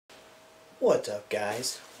What's up,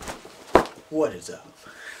 guys? What is up?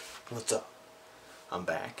 What's up? I'm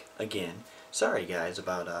back again. Sorry guys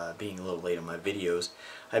about being a little late on my videos.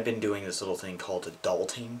 I've been doing this little thing called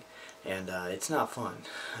adulting, and it's not fun.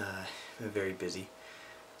 I'm very busy.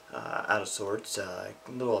 Out of sorts. A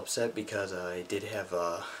little upset because I did have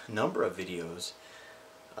a number of videos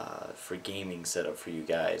for gaming set up for you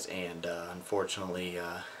guys, and unfortunately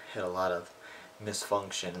had a lot of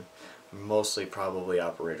misfunction, mostly probably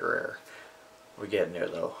operator error. We're getting there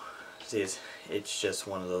though. See, it's just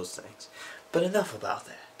one of those things. But enough about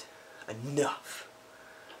that. Enough.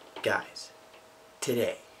 Guys,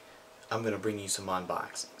 today I'm going to bring you some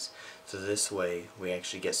unboxings. So this way we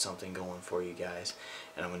actually get something going for you guys.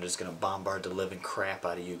 And I'm just going to bombard the living crap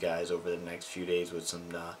out of you guys over the next few days with some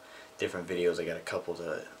different videos. I got a couple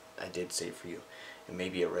that I did save for you. And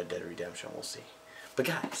maybe a Red Dead Redemption, we'll see. But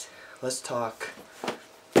guys, let's talk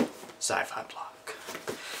SCI-FI Block.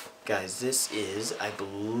 Guys, this is, I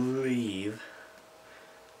believe,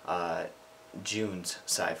 June's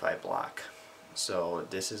SCI-FI Block. So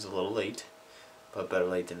this is a little late, but better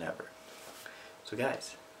late than never. So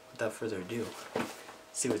guys, without further ado,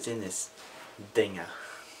 see what's in this dinger.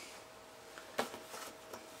 I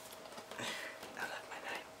left my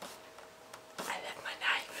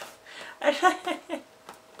knife.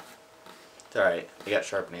 It's alright, I got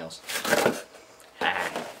sharp nails.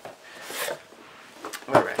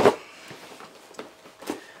 Alright.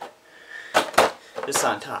 This is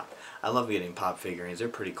on top. I love getting pop figurines. They're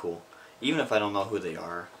pretty cool. Even if I don't know who they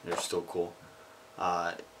are, they're still cool.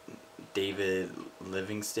 David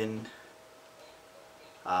Livingston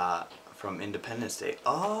from Independence Day.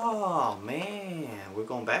 Oh man, we're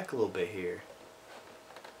going back a little bit here.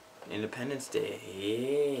 Independence Day.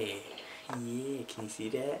 Yeah. Yeah, can you see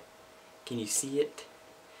that? Can you see it?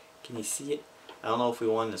 Can you see it? I don't know if we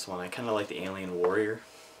won this one. I kind of like the Alien Warrior.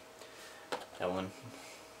 That one.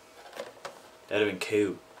 That'd have been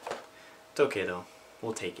cool. It's okay though.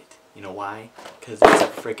 We'll take it. You know why? Because it's a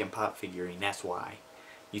freaking pop figurine. That's why.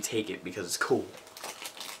 You take it because it's cool.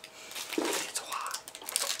 That's why.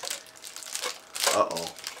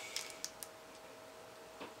 Uh-oh.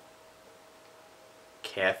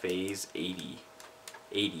 Cafes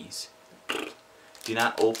 80s. Do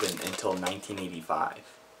not open until 1985.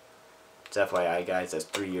 It's FYI guys, that's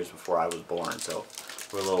 3 years before I was born, so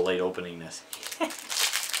we're a little late opening this.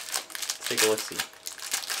 Let's take a look-see.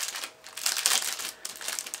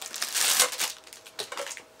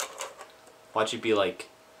 Watch it be like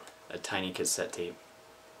a tiny cassette tape.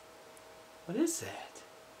 What is that?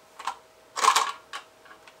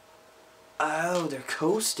 Oh, they're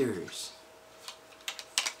coasters.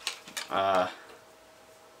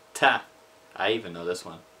 I even know this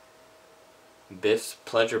one. Biff's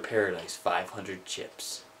Pleasure Paradise, 500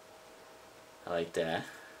 chips. I like that.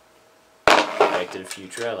 Back to the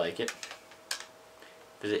Future, I like it.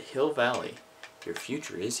 Visit Hill Valley. Your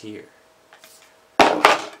future is here.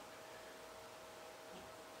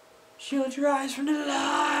 Shield your eyes from the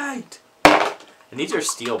light. And these are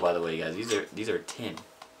steel, by the way, guys. These are tin.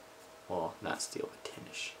 Well, not steel, but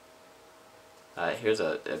tinish. Here's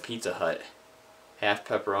a Pizza Hut. Half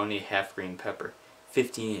pepperoni, half green pepper.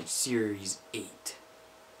 15-inch Series 8.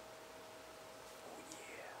 Oh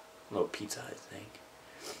yeah. Little Pizza Hut thing.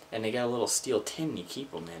 And they got a little steel tin you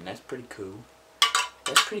keep them in. That's pretty cool.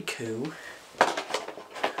 That's pretty cool.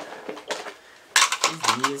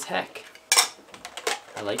 These neat as heck.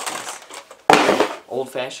 I like these.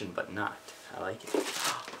 Old fashioned, but not. I like it.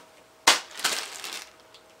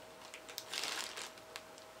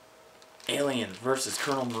 Aliens versus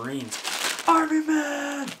Colonel Marines. Army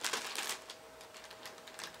Man!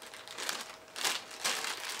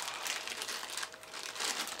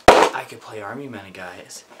 I could play Army Man,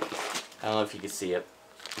 guys. I don't know if you can see it.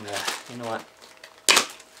 You know what?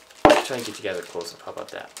 Try and get together close up. How about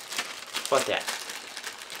that? How about that?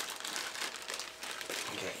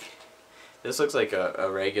 Okay. This looks like a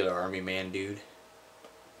regular Army Man dude.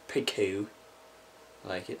 Pretty cool. I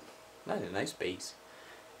like it. Not a nice base.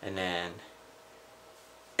 And then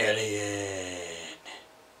Alien.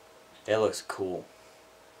 That looks cool.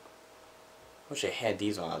 Wish I had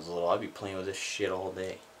these when I was little. I'd be playing with this shit all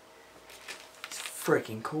day. It's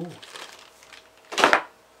freaking cool. I'm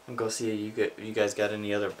gonna go see if you guys got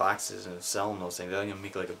any other boxes and selling those things. I'm gonna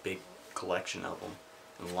make like a big collection of them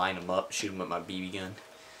and line them up, shoot them with my BB gun.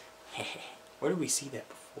 Where did we see that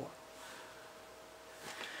before?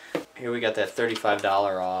 Here we got that $35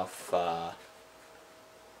 off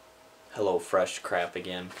Hello Fresh crap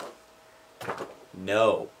again.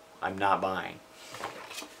 No, I'm not buying.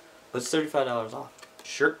 What's $35 off?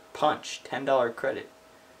 Shirt Punch, $10 credit.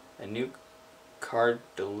 A new Card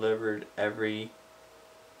delivered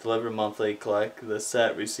monthly. Collect the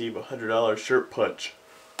set. Receive $100 shirt punch.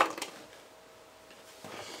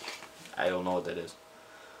 I don't know what that is.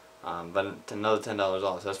 But another $10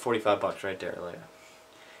 off. So that's 45 bucks right there. Like,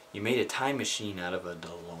 you made a time machine out of a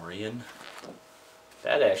DeLorean.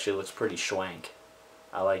 That actually looks pretty schwank.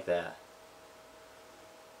 I like that.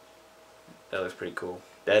 That looks pretty cool.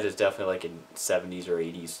 That is definitely like a 70s or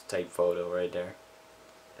 80s type photo right there.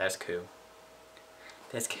 That's cool.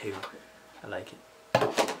 That's cool. I like it.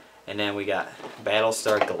 And then we got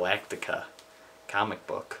Battlestar Galactica comic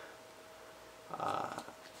book.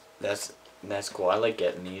 That's cool. I like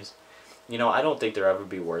getting these. You know, I don't think they'll ever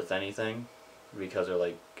be worth anything because they're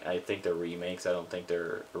like, I think they're remakes. I don't think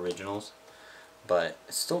they're originals. But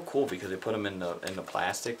it's still cool because they put them in the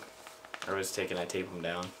plastic. I was taking, I tape them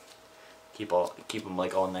down. Keep them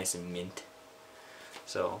like all nice and mint.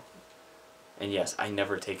 So, and yes, I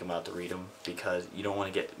never take them out to read them because you don't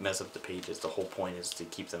want to mess up the pages. The whole point is to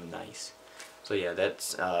keep them nice. So yeah,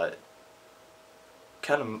 that's kind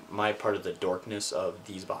of my part of the dorkness of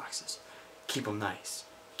these boxes. Keep them nice.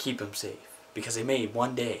 Keep them safe. Because they may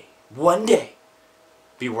one day,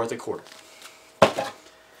 be worth $0.25.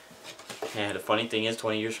 And the funny thing is,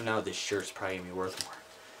 20 years from now, this shirt's probably going to be worth more.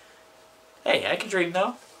 Hey, I can trade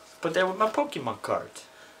now. Put that with my Pokemon cards.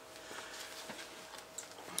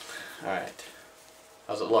 Alright.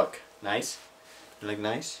 How's it look? Nice? You look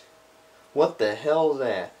nice? What the hell is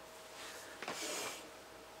that?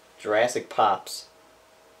 Jurassic Pops.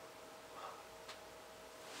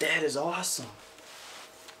 That is awesome.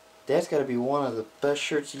 That's got to be one of the best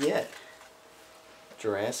shirts yet.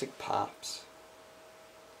 Jurassic Pops.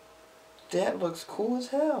 That looks cool as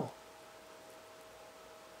hell.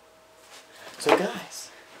 So guys,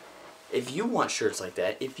 if you want shirts like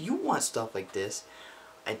that, if you want stuff like this,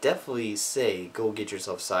 I definitely say go get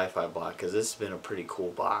yourself SCI-FI Block, because this has been a pretty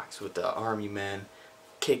cool box with the Army Men,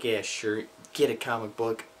 kick-ass shirt, get a comic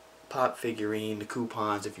book, pop figurine, the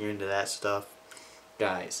coupons if you're into that stuff.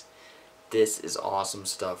 Guys, this is awesome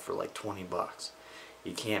stuff for like 20 bucks.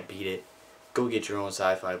 You can't beat it. Go get your own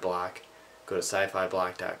SCI-FI Block. Go to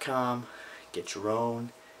SCI-FIBlock.com. Get your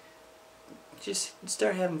own. Just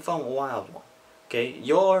start having fun with Wild One. Okay,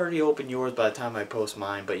 you'll already open yours by the time I post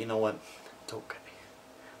mine, but you know what? It's okay.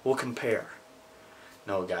 We'll compare.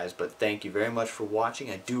 No, guys, but thank you very much for watching.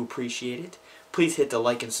 I do appreciate it. Please hit the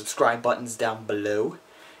like and subscribe buttons down below.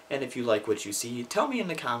 And if you like what you see, tell me in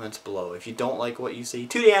the comments below. If you don't like what you see,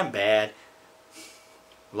 too damn bad.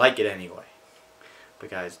 Like it anyway. But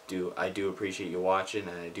guys, I do appreciate you watching,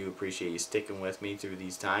 and I do appreciate you sticking with me through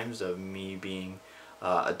these times of me being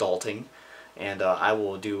adulting. And I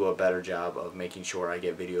will do a better job of making sure I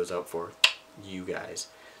get videos up for you guys.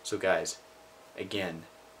 So guys, again,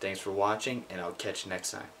 thanks for watching, and I'll catch you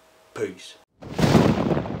next time. Peace.